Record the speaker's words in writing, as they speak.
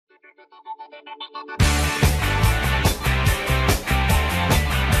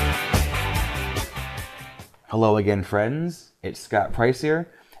Hello again, friends. It's Scott Price here,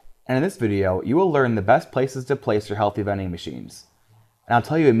 and in this video, you will learn the best places to place your healthy vending machines. And I'll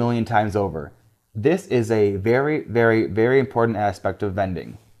tell you a million times over, this is a very, very, very important aspect of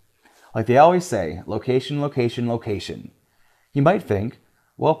vending. Like they always say, location, location, location. You might think,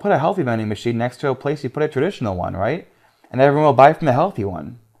 well, put a healthy vending machine next to a place you put a traditional one, right? And everyone will buy from the healthy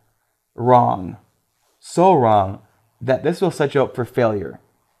one. Wrong. So wrong that this will set you up for failure.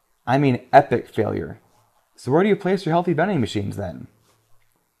 I mean epic failure. So where do you place your healthy vending machines then?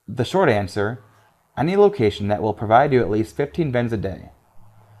 The short answer, any location that will provide you at least 15 vends a day.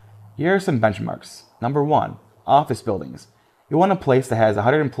 Here are some benchmarks. Number 1, office buildings. You want a place that has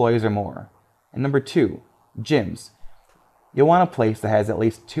 100 employees or more. And number 2, gyms. You'll want a place that has at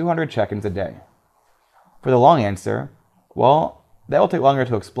least 200 check-ins a day. For the long answer, well, that will take longer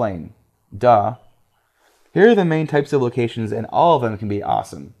to explain. Duh. Here are the main types of locations, and all of them can be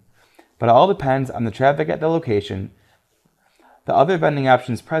awesome. But it all depends on the traffic at the location, the other vending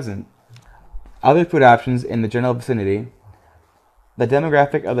options present, other food options in the general vicinity, the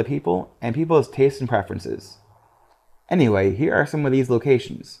demographic of the people, and people's tastes and preferences. Anyway, here are some of these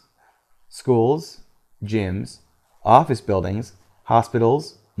locations: schools, gyms, office buildings,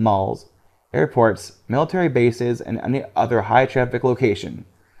 hospitals, malls, airports, military bases, and any other high-traffic location.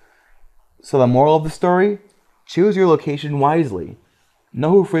 So the moral of the story? Choose your location wisely.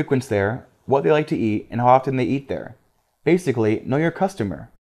 Know who frequents there, what they like to eat, and how often they eat there. Basically, know your customer.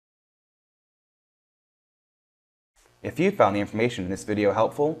 If you found the information in this video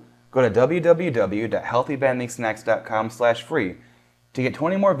helpful, go to www.healthyvendingsnacks.com/free to get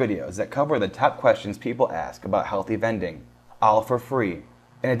 20 more videos that cover the top questions people ask about healthy vending, all for free.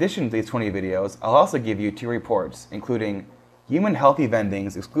 In addition to these 20 videos, I'll also give you 2 reports, including Human Healthy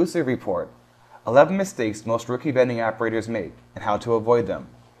Vending's exclusive report, 11 mistakes most rookie vending operators make and how to avoid them,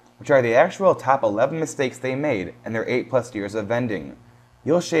 which are the actual top 11 mistakes they made in their 8+ years of vending.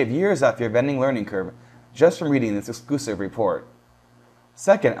 You'll shave years off your vending learning curve just from reading this exclusive report.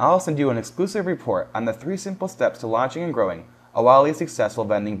 Second, I'll send you an exclusive report on the 3 simple steps to launching and growing a wildly successful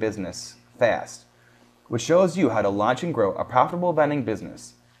vending business, fast, which shows you how to launch and grow a profitable vending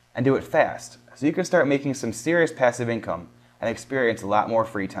business, and do it fast, so you can start making some serious passive income and experience a lot more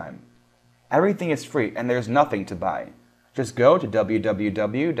free time. Everything is free and there's nothing to buy. Just go to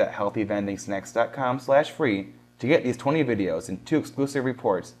www.healthyvendingsnacks.com/free to get these 20 videos and 2 exclusive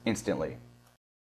reports instantly.